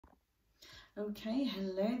Okay,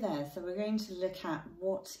 hello there. So we're going to look at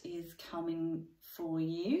what is coming for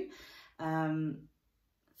you.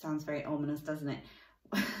 Sounds very ominous, doesn't it?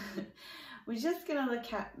 We're just going to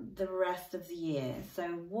look at the rest of the year. So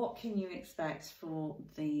what can you expect for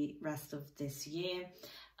the rest of this year?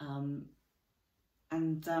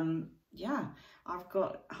 Yeah, I've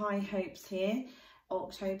got high hopes here.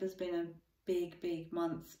 October's been a big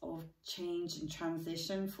month of change and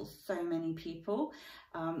transition for so many people.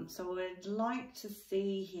 So I'd like to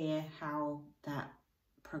see here how that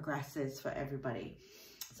progresses for everybody.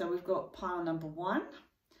 So we've got pile number 1,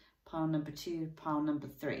 pile number 2, pile number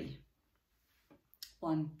 3.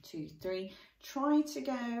 1, 2, 3. Try to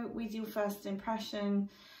go with your first impression.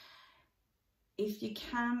 If you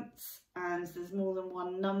can't, and there's more than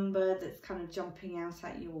one number that's kind of jumping out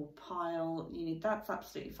at your pile, that's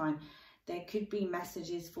absolutely fine. There could be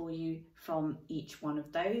messages for you from each one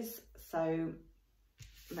of those. So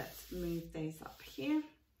let's move those up here.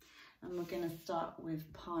 And we're going to start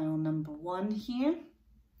with pile number 1 here.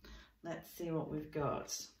 Let's see what we've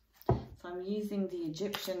got. So I'm using the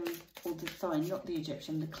Egyptian, or the, sorry, not the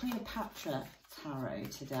Egyptian, the Cleopatra Tarot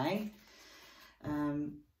today.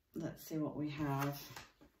 Let's see what we have.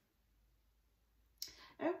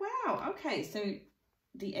 Oh, wow. Okay, so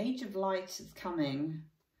the Age of Light is coming.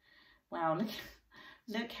 Wow,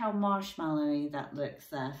 look how marshmallowy that looks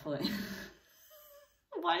there for it.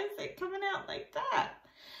 Why is it coming out like that?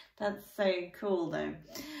 That's so cool though.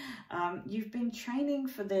 You've been training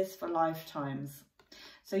for this for lifetimes.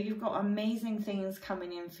 So you've got amazing things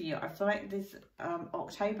coming in for you. I feel like this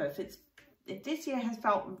October, if this year has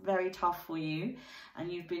felt very tough for you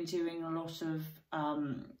and you've been doing a lot of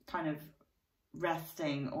kind of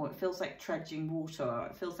resting, or it feels like trudging water, or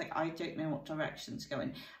it feels like I don't know what direction to go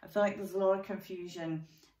in. I feel like there's a lot of confusion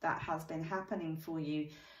that has been happening for you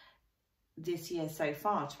this year so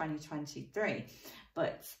far, 2023.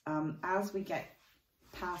 But as we get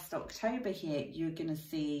past October here, you're going to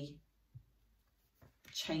see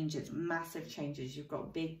changes, massive changes. You've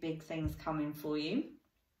got big things coming for you.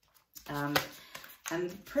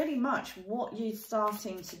 And pretty much what you're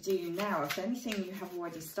starting to do now, if anything you have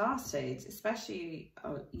already started, especially,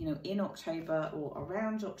 in October or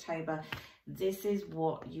around October, this is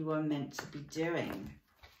what you are meant to be doing.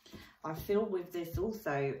 I feel with this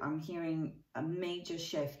also, I'm hearing a major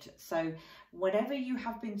shift. So whatever you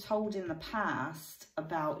have been told in the past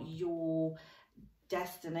about your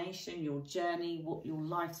destination, your journey, what your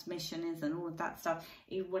life's mission is and all of that stuff,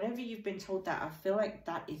 whatever you've been told, that I feel like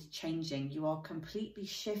that is changing. You are completely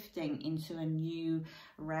shifting into a new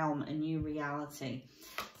realm, a new reality.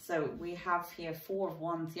 So we have here 4 of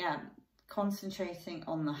Wands, yeah, concentrating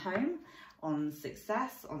on the home, on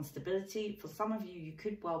success, on stability. For some of you, you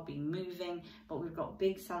could well be moving, but we've got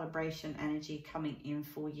big celebration energy coming in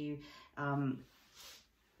for you,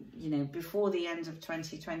 before the end of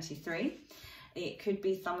 2023. It could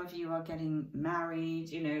be some of you are getting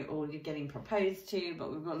married, or you're getting proposed to, but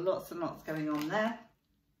we've got lots and lots going on there.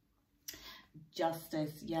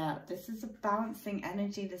 Justice, yeah, this is a balancing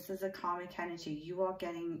energy. This is a karmic energy. You are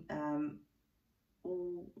getting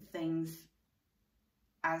all things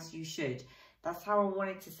as you should. That's how I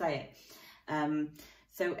wanted to say it.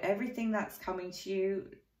 So everything that's coming to you,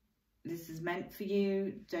 this is meant for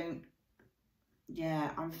you.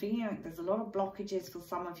 I'm feeling like there's a lot of blockages for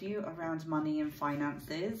some of you around money and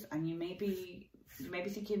finances, and you may be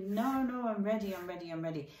thinking, no, I'm ready.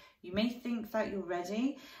 You may think that you're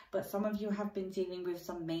ready, but some of you have been dealing with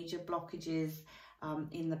some major blockages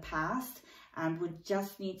in the past, and would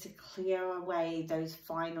just need to clear away those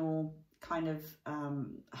final kind of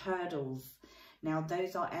hurdles. Now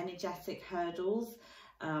those are energetic hurdles.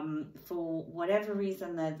 For whatever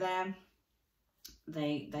reason they're there.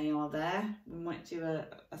 They are there. We might do a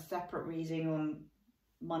separate reading on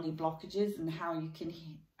money blockages and how you can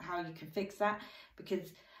fix that,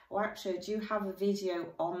 because, or actually I do have a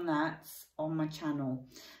video on that on my channel.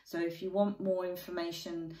 So if you want more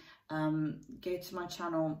information, go to my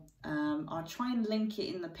channel. I'll try and link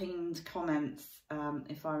it in the pinned comments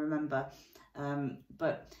if I remember.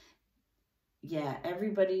 But yeah,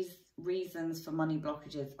 everybody's reasons for money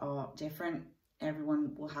blockages are different.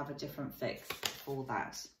 Everyone will have a different fix for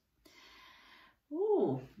that.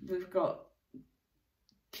 Ooh, we've got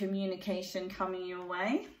communication coming your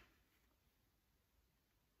way.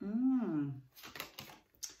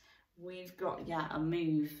 We've got, yeah, a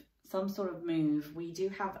move, some sort of move. We do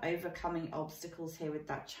have overcoming obstacles here with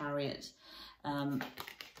that Chariot. For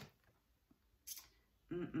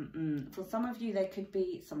some of you, there could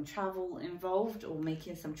be some travel involved, or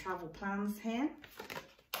making some travel plans here.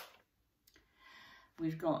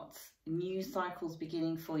 we've got new cycles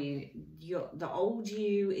beginning for you. The old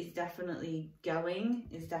you is definitely going,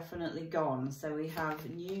 is definitely gone. So we have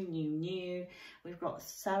new. We've got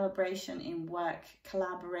celebration in work,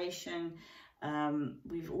 collaboration.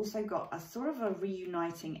 We've also got a sort of a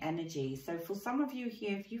reuniting energy. So for some of you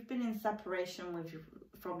here, if you've been in separation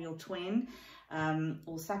from your twin,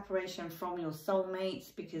 or separation from your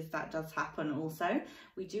soulmates, because that does happen also,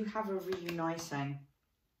 we do have a reuniting.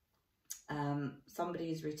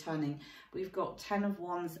 Somebody is returning. We've got 10 of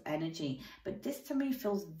Wands energy, but this to me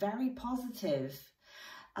feels very positive.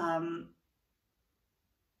 I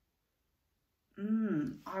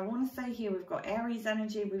want to say here we've got Aries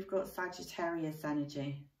energy, we've got Sagittarius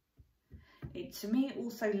energy. It to me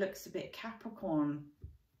also looks a bit Capricorn.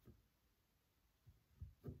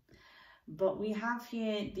 But we have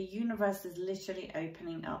here, the universe is literally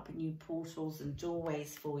opening up new portals and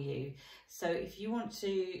doorways for you. So if you want to,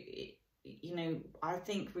 you know, I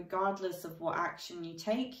think regardless of what action you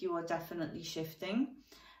take, you are definitely shifting.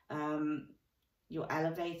 You're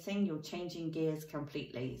elevating, you're changing gears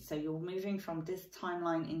completely. So you're moving from this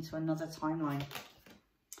timeline into another timeline.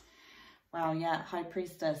 Wow, yeah, High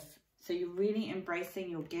Priestess. So you're really embracing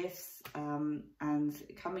your gifts and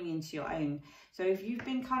coming into your own. So if you've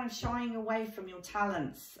been kind of shying away from your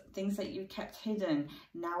talents, things that you've kept hidden,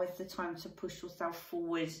 now is the time to push yourself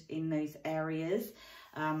forward in those areas.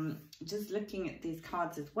 Just looking at these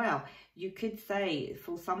cards as well, you could say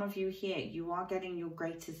for some of you here, you are getting your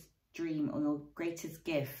greatest dream or your greatest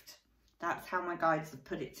gift. That's how my guides have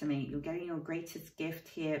put it to me. You're getting your greatest gift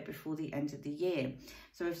here before the end of the year.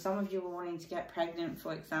 So if some of you are wanting to get pregnant,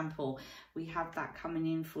 for example, we have that coming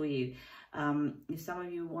in for you. If some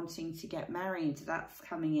of you are wanting to get married, that's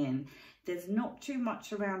coming in. There's not too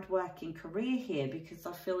much around work and career here, because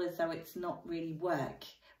I feel as though it's not really work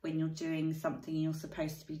when you're doing something you're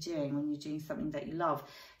supposed to be doing, when you're doing something that you love.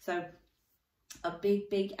 So a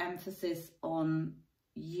big emphasis on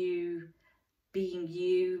you, being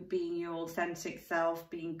your authentic self,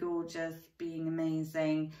 being gorgeous, being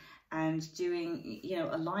amazing, and doing, you know,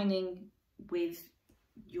 aligning with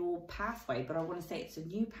your pathway. But I want to say it's a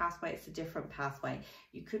new pathway, it's a different pathway.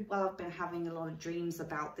 You could well have been having a lot of dreams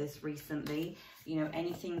about this recently, you know,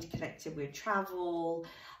 anything connected with travel,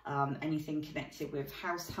 anything connected with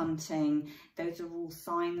house hunting. Those are all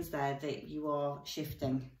signs there that you are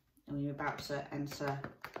shifting and you're about to enter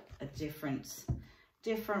a different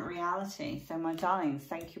reality. So my darlings,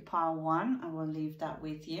 thank you, pile 1. I will leave that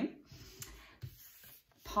with you.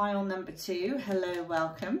 Pile number 2, hello,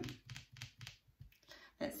 welcome.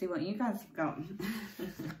 Let's see what you guys have got.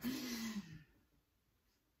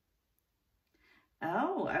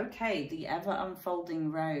 Oh, okay, the ever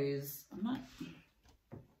unfolding rose. That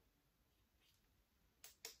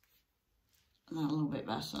a little bit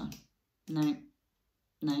better. No.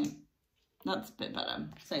 That's a bit better.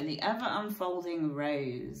 So the ever unfolding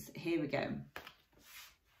rose. Here we go.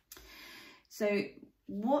 So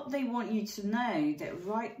what they want you to know, that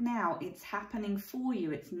right now it's happening for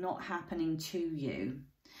you. It's not happening to you.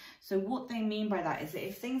 So what they mean by that is that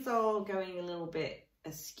if things are going a little bit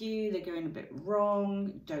askew, they're going a bit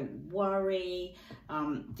wrong, don't worry.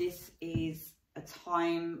 This is a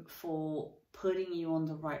time for putting you on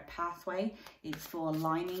the right pathway. It's for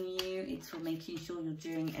aligning you. It's for making sure you're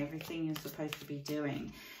doing everything you're supposed to be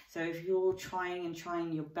doing. So if you're trying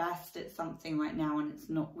your best at something right now and it's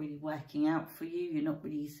not really working out for you, you're not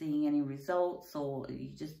really seeing any results, or you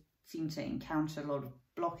just seem to encounter a lot of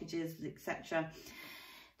blockages, etc.,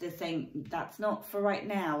 they're saying that's not for right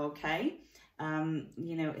now, okay?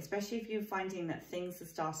 You know, especially if you're finding that things are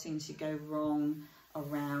starting to go wrong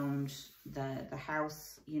around the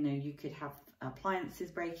house, you know, you could have appliances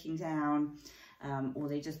breaking down, or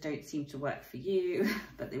they just don't seem to work for you,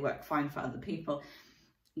 but they work fine for other people.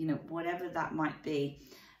 You know, whatever that might be,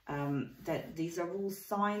 that these are all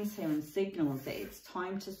signs here and signals that it's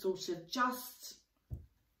time to sort of just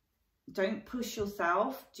don't push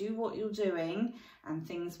yourself, do what you're doing, and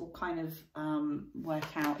things will kind of work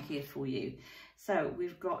out here for you. So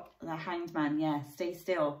we've got the Hanged Man. Yeah, stay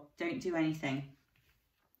still, don't do anything.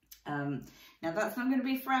 Now that's not going to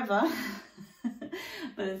be forever,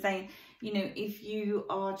 but I'm saying, you know, if you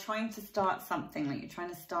are trying to start something, like you're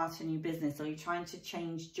trying to start a new business, or you're trying to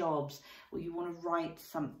change jobs, or you want to write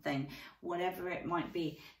something, whatever it might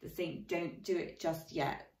be, the thing, don't do it just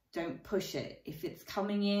yet. Don't push it. If it's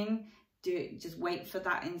coming in, do it. Just wait for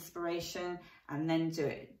that inspiration and then do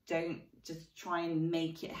it. Don't just try and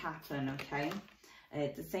make it happen, okay?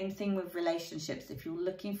 The same thing with relationships. If you're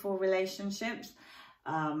looking for relationships,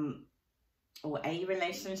 or a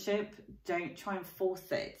relationship, don't try and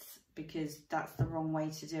force it, because that's the wrong way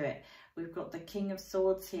to do it. We've got the King of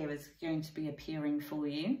Swords here is going to be appearing for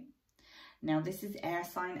you. Now, this is air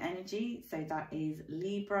sign energy, so that is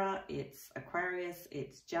Libra, it's Aquarius,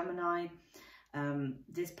 it's Gemini.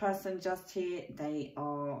 This person just here, they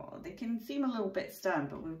can seem a little bit stern,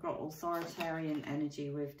 but we've got authoritarian energy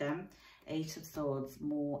with them. 8 of Swords,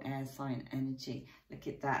 more air sign energy. Look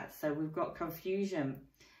at that. So we've got confusion.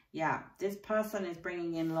 Yeah, this person is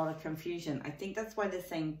bringing in a lot of confusion. I think that's why they're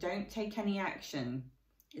saying don't take any action,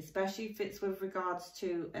 especially if it's with regards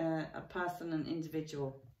to a person, an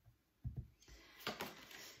individual.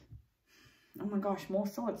 Oh my gosh, more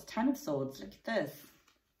swords. 10 of Swords. Look at this.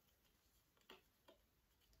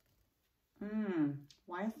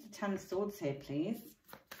 Why is the 10 of Swords here, please?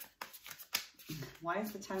 Why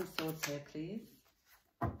is the 10 of Swords here, please?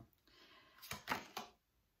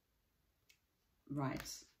 Right.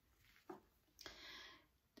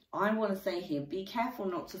 I want to say here, be careful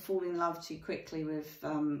not to fall in love too quickly with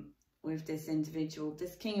this individual.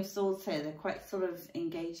 This King of Swords here, they're quite sort of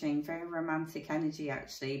engaging, very romantic energy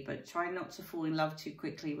actually, but try not to fall in love too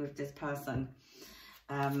quickly with this person.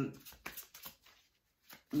 I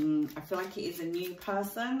feel like it is a new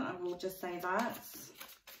person, I will just say that.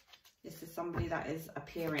 This is somebody that is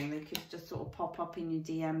appearing. They could just sort of pop up in your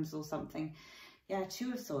DMs or something. Yeah,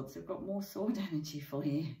 2 of Swords. We've got more sword energy for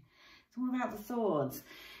you. It's all about the swords.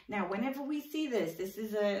 Now, whenever we see this, this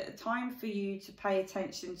is a time for you to pay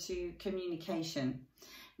attention to communication.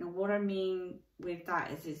 Now, what I mean with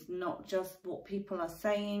that is it's not just what people are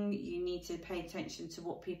saying. You need to pay attention to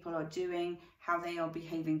what people are doing, how they are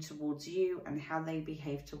behaving towards you, and how they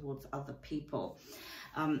behave towards other people.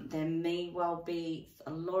 There may well be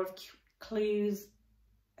a lot of clues,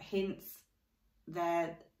 hints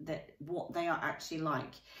there that what they are actually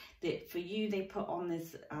like. That for you, they put on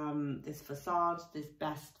this this facade, this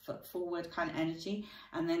best foot forward kind of energy,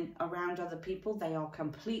 and then around other people, they are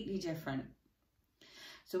completely different.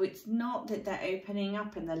 So it's not that they're opening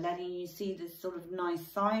up and they're letting you see this sort of nice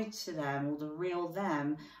side to them or the real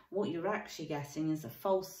them. What you're actually getting is a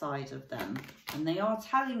false side of them. And they are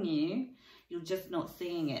telling you, you're just not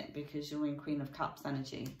seeing it because you're in Queen of Cups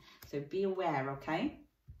energy. So be aware, okay?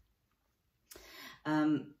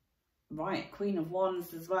 Right, Queen of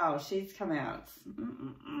Wands as well. She's come out.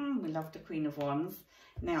 We love the Queen of Wands.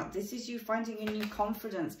 Now, this is you finding a new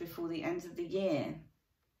confidence before the end of the year.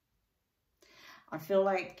 I feel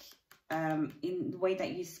like in the way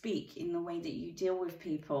that you speak, in the way that you deal with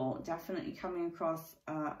people, definitely coming across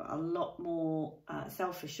a lot more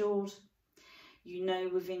self-assured. You know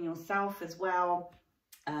within yourself as well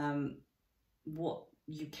what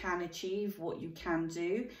you can achieve, what you can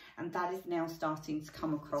do, and that is now starting to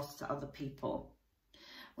come across to other people.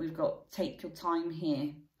 We've got take your time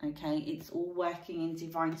here, okay? It's all working in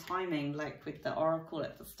divine timing, like with the oracle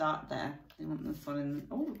at the start there. I want this one in.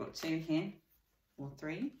 Oh, we've got 2 here. Or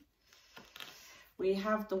 3. We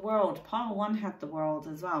have the World. Pile 1 had the World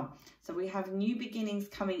as well. So we have new beginnings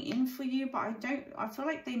coming in for you, but I feel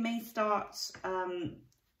like they may start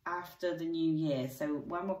after the new year. So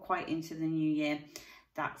when we're quite into the new year,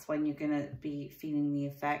 that's when you're going to be feeling the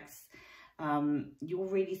effects. You're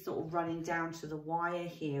really sort of running down to the wire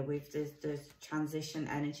here with this transition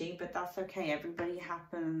energy, but that's okay. Everybody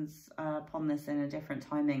happens upon this in a different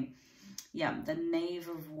timing. Yeah, the Knave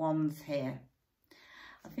of Wands here.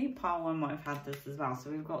 I think pile 1 might have had this as well.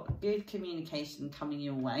 So we've got good communication coming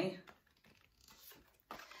your way.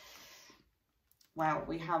 Wow,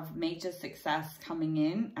 we have major success coming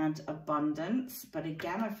in and abundance. But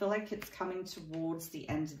again, I feel like it's coming towards the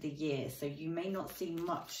end of the year. So you may not see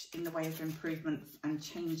much in the way of improvements and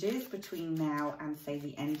changes between now and, say,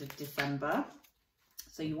 the end of December.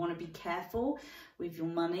 So you want to be careful with your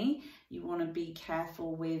money. You want to be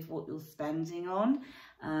careful with what you're spending on.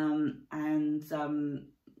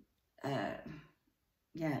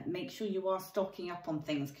 Yeah, make sure you are stocking up on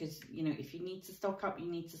things, because, you know, if you need to stock up, you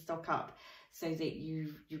need to stock up so that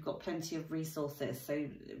you've got plenty of resources. So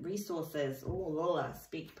resources,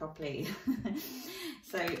 speak properly.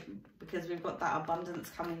 So because we've got that abundance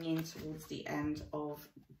coming in towards the end of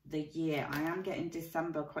the year. I am getting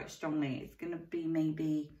December quite strongly. It's going to be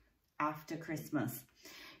maybe after Christmas.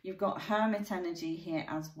 You've got Hermit energy here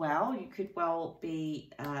as well. You could well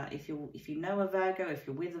be, if you know a Virgo, if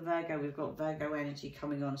you're with a Virgo, we've got Virgo energy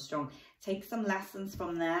coming on strong. Take some lessons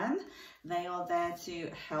from them. They are there to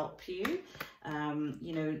help you.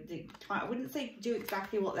 You know, I wouldn't say do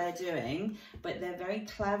exactly what they're doing, but they're very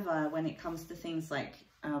clever when it comes to things like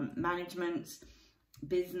management,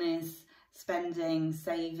 business, spending,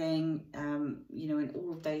 saving, you know, and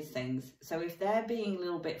all of those things. So if they're being a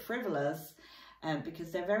little bit frivolous,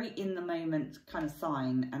 because they're very in the moment kind of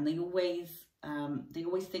sign, and they always they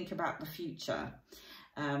always think about the future.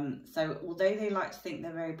 So although they like to think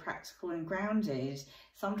they're very practical and grounded,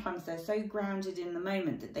 sometimes they're so grounded in the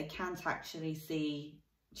moment that they can't actually see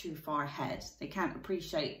too far ahead. They can't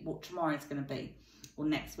appreciate what tomorrow is going to be, or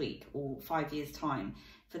next week, or 5 years time.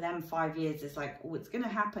 For them, 5 years is like, oh, it's going to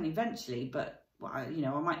happen eventually, but well, you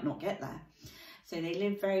know, I might not get there. So they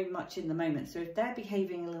live very much in the moment. So if they're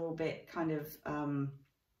behaving a little bit kind of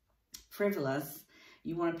frivolous,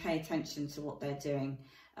 you want to pay attention to what they're doing,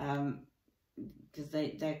 because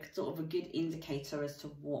they're sort of a good indicator as to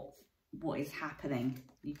what is happening.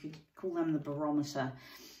 You could call them the barometer.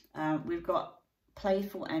 We've got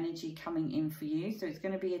playful energy coming in for you, so it's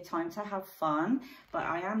going to be a time to have fun, but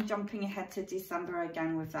I am jumping ahead to December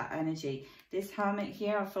again with that energy. This Hermit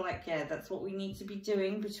here, I feel like, yeah, that's what we need to be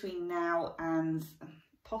doing between now and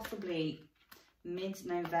possibly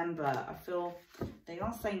mid-November. I feel they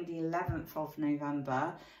are saying the 11th of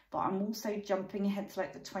November, but I'm also jumping ahead to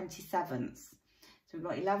like the 27th. So we've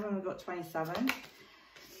got 11, we've got 27.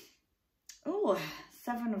 Oh,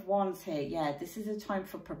 7 of Wands here. Yeah, this is a time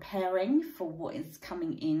for preparing for what is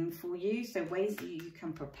coming in for you. So ways that you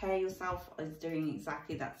can prepare yourself is doing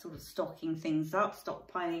exactly that, sort of stocking things up,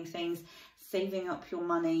 stockpiling things, saving up your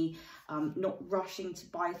money, not rushing to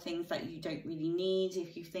buy things that you don't really need.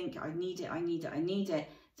 If you think, I need it, I need it, I need it,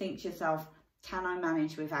 think to yourself, can I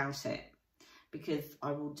manage without it? Because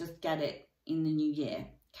I will just get it in the new year.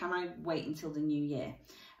 Can I wait until the new year?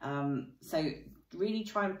 So really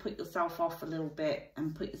try and put yourself off a little bit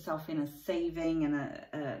and put yourself in a saving and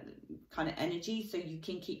a kind of energy so you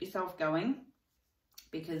can keep yourself going,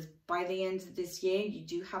 because by the end of this year you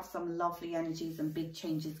do have some lovely energies and big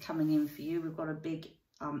changes coming in for you. We've got a big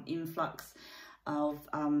influx of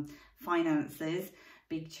finances,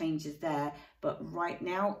 big changes there, but right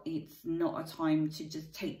now it's not a time to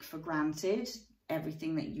just take for granted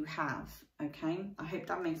everything that you have. Okay, I hope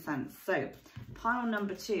that makes sense. So pile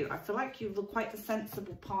number 2, I feel like you look quite a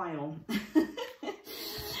sensible pile.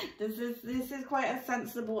 This is quite a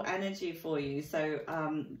sensible energy for you. So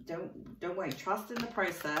don't worry, trust in the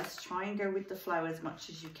process, try and go with the flow as much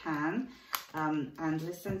as you can, and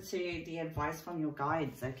listen to the advice from your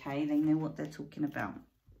guides. Okay, they know what they're talking about.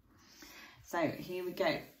 So here we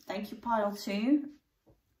go. Thank you, pile 2.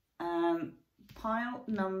 Pile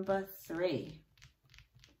number 3.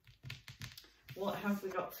 What have we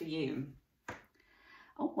got for you?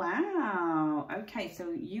 Oh, wow. Okay, so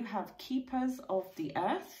you have Keepers of the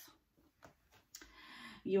Earth.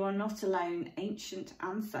 You are not alone. Ancient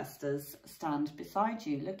ancestors stand beside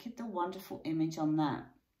you. Look at the wonderful image on that.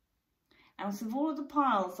 Out of all of the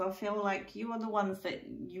piles, I feel like you are the ones that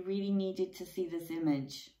you really needed to see this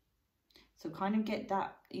image. So kind of get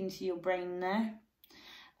that into your brain there.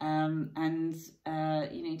 You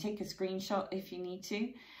know, take a screenshot if you need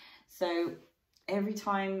to. So every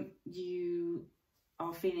time you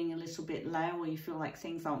are feeling a little bit low or you feel like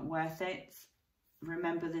things aren't worth it,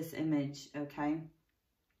 remember this image, okay?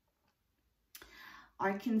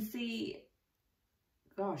 I can see,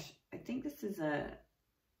 gosh, I think this is a,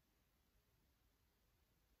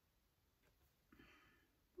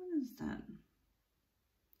 what is that?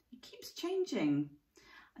 It keeps changing.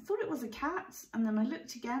 I thought it was a cat, and then I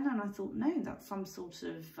looked again and I thought, no, that's some sort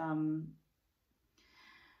of,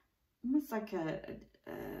 almost like a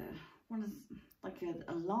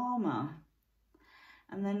llama.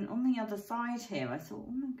 And then on the other side here, I thought,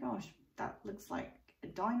 oh my gosh, that looks like a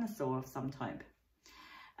dinosaur of some type.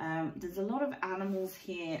 There's a lot of animals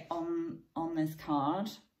here on this card.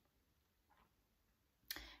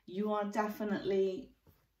 You are definitely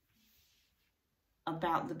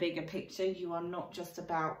about the bigger picture. You are not just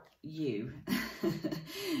about you.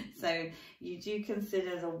 So you do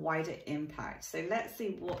consider the wider impact. So let's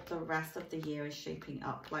see what the rest of the year is shaping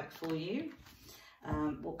up like for you.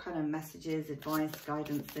 What kind of messages, advice,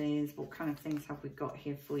 guidances, what kind of things have we got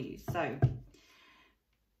here for you? So,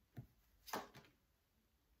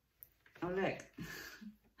 oh look,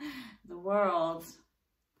 the World.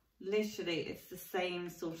 Literally, it's the same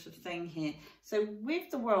sort of thing here. So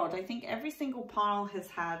with the World, I think every single pile has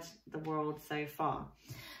had the World so far,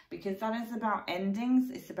 because that is about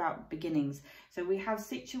endings, it's about beginnings. So we have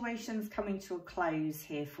situations coming to a close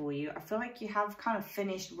here for you. I feel like you have kind of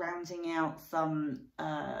finished rounding out some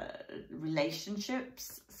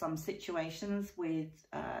relationships, some situations with,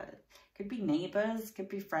 could be neighbors, could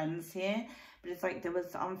be friends here. But it's like there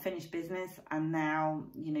was unfinished business, and now,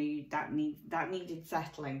 you know, that needed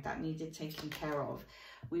settling, that needed taking care of.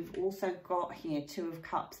 We've also got here 2 of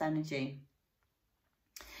Cups energy.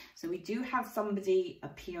 So we do have somebody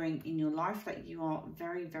appearing in your life that you are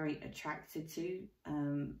very, very attracted to.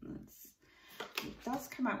 Let's It does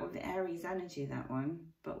come out with the Aries energy, that one,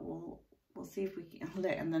 but we'll see if we can,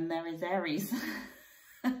 look, and then there is Aries.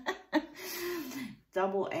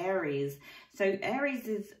 Double Aries. So Aries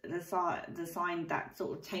is the sign that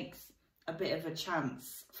sort of takes a bit of a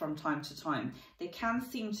chance from time to time. They can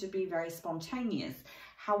seem to be very spontaneous.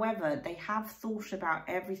 However, they have thought about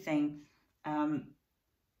everything on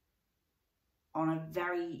a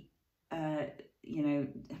very, you know,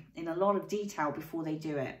 in a lot of detail before they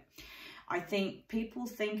do it. I think people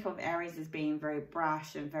think of Aries as being very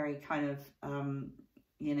brash and very kind of,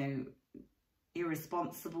 you know,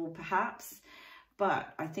 irresponsible perhaps.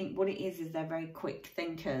 But I think what it is they're very quick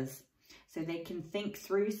thinkers. So they can think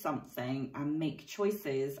through something and make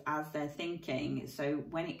choices as they're thinking. So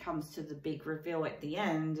when it comes to the big reveal at the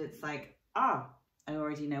end, it's like, ah, I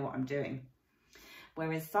already know what I'm doing.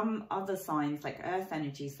 Whereas some other signs, like earth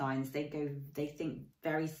energy signs, they think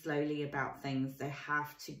very slowly about things. They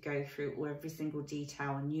have to go through every single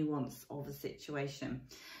detail and nuance of a situation.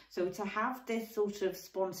 So to have this sort of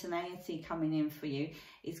spontaneity coming in for you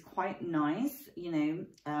is quite nice, you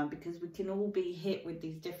know, because we can all be hit with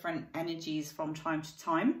these different energies from time to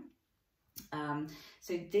time.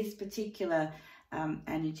 So this particular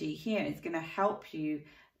energy here is going to help you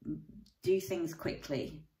do things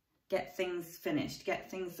quickly. Get things finished, get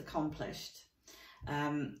things accomplished,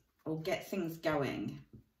 or get things going.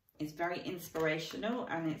 It's very inspirational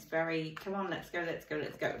and it's very, come on, let's go, let's go,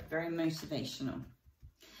 let's go. Very motivational.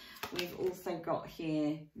 We've also got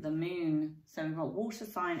here the moon. So we've got water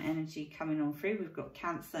sign energy coming on through. We've got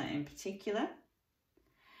Cancer in particular.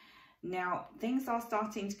 Now, things are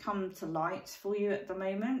starting to come to light for you at the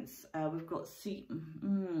moment. We've got,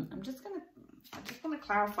 I just want to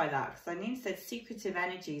clarify that because I know you said secretive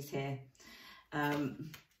energies here.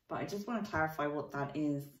 But I just want to clarify what that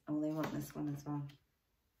is. Oh, they want this one as well.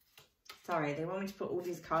 Sorry, they want me to put all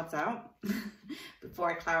these cards out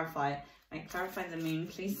before I clarify. May I clarify the moon,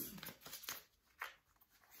 please?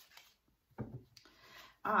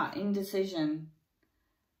 Ah, indecision.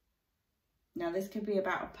 Now, this could be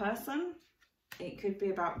about a person. It could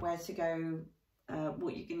be about where to go,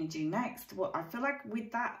 what you're going to do next. What I feel like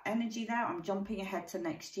with that energy there, I'm jumping ahead to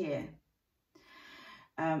next year.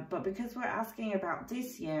 But because we're asking about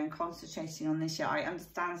this year and concentrating on this year, I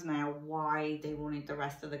understand now why they wanted the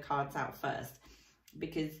rest of the cards out first.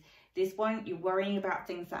 Because this one, you're worrying about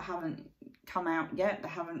things that haven't come out yet, that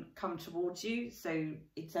haven't come towards you. So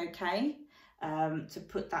it's okay to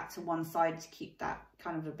put that to one side to keep that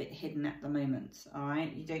kind of a bit hidden at the moment. All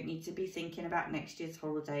right, you don't need to be thinking about next year's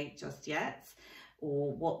holiday just yet,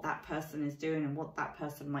 or what that person is doing and what that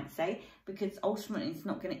person might say, because ultimately it's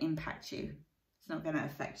not going to impact you. It's not going to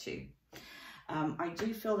affect you. I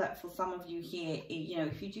do feel that for some of you here, you know,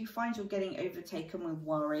 if you do find you're getting overtaken with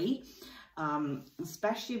worry,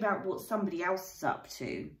 especially about what somebody else is up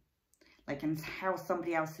to, like, and how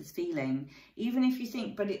somebody else is feeling, even if you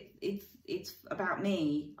think, but it's about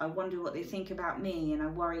me, I wonder what they think about me, and I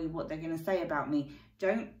worry what they're going to say about me.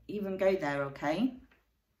 Don't even go there, okay?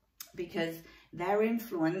 Because their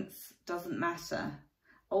influence doesn't matter.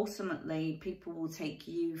 Ultimately, people will take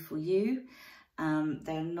you for you.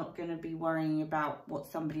 They're not going to be worrying about what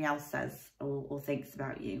somebody else says or thinks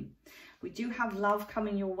about you. We do have love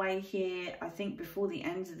coming your way here. I think before the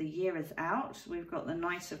end of the year is out, we've got the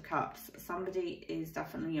Knight of Cups. Somebody is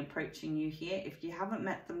definitely approaching you here. If you haven't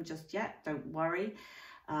met them just yet, don't worry.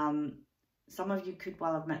 Some of you could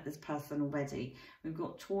well have met this person already. We've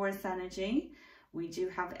got Taurus energy. We do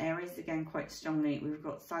have Aries again quite strongly. We've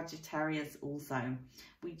got Sagittarius also.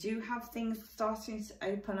 We do have things starting to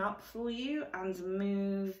open up for you and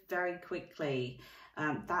move very quickly.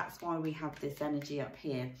 That's why we have this energy up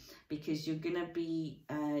here, because you're going to be,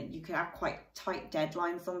 you can have quite tight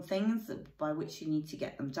deadlines on things by which you need to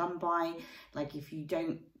get them done by. Like if you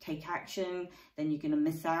don't take action, then you're going to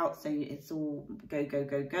miss out. So it's all go, go,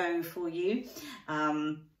 go, go for you.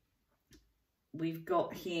 We've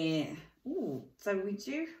got here, ooh, so we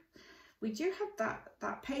do have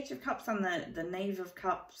that Page of Cups and the Knave of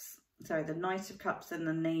Cups, sorry, the Knight of Cups and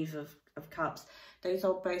the Knave of Cups. Those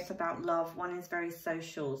are both about love. One is very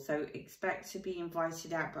social, so expect to be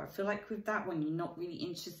invited out. But I feel like with that one, you're not really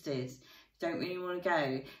interested. Don't really want to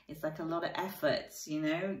go. It's like a lot of effort, you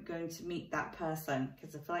know, going to meet that person,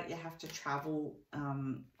 because I feel like you have to travel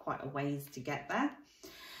quite a ways to get there.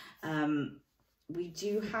 We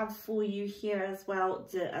do have for you here as well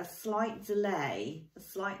a slight delay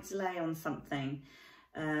on something.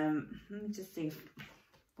 Let me just see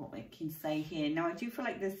what we can say here. Now, I do feel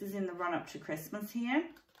like this is in the run-up to Christmas here.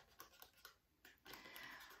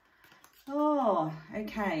 Oh,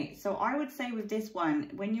 okay. So I would say with this one,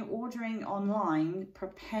 when you're ordering online,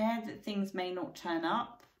 prepare that things may not turn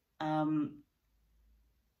up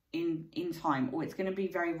in time, or it's going to be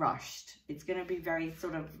very rushed. It's going to be very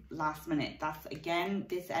sort of last minute. That's, again,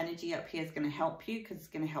 this energy up here is going to help you, because it's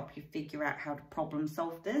going to help you figure out how to problem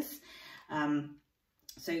solve this.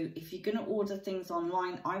 So if you're going to order things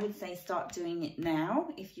online, I would say start doing it now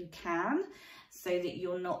if you can, so that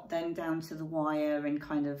you're not then down to the wire and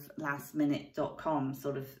kind of lastminute.com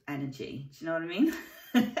sort of energy. Do you know what I mean?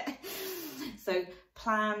 So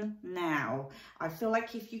plan now. I feel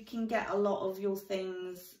like if you can get a lot of your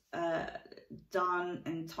things done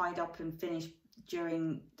and tied up and finished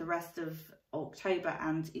during the rest of October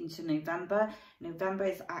and into November. November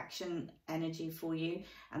is action energy for you,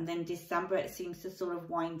 and then December it seems to sort of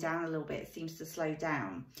wind down a little bit. It seems to slow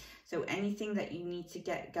down. So anything that you need to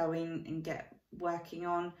get going and get working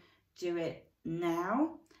on, do it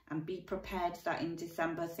now, and be prepared that in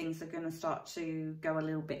December things are going to start to go a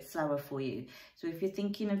little bit slower for you. So if you're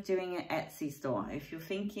thinking of doing an Etsy store, if you're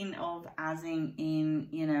thinking of adding in,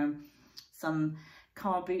 you know, some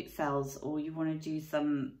car boot sales, or you want to do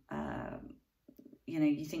some you know,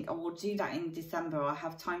 you think, oh, we'll do that in December, or I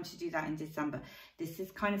have time to do that in December. This is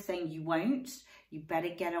kind of saying you won't. You better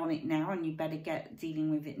get on it now, and you better get dealing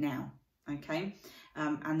with it now, okay?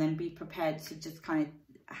 And then be prepared to just kind of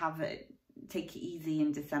have it, take it easy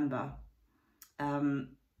in December.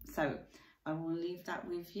 So I will leave that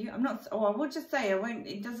with you. I'm not, oh, I will just say, I won't,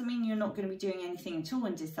 it doesn't mean you're not going to be doing anything at all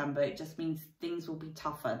in December. It just means things will be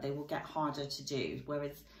tougher. They will get harder to do,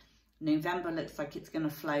 whereas November looks like it's going to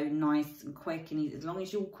flow nice and quick, and as long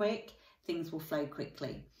as you're quick, things will flow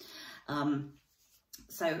quickly.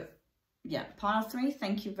 So yeah, pile 3,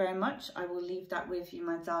 thank you very much. I will leave that with you,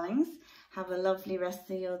 my darlings. Have a lovely rest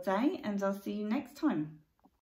of your day, and I'll see you next time.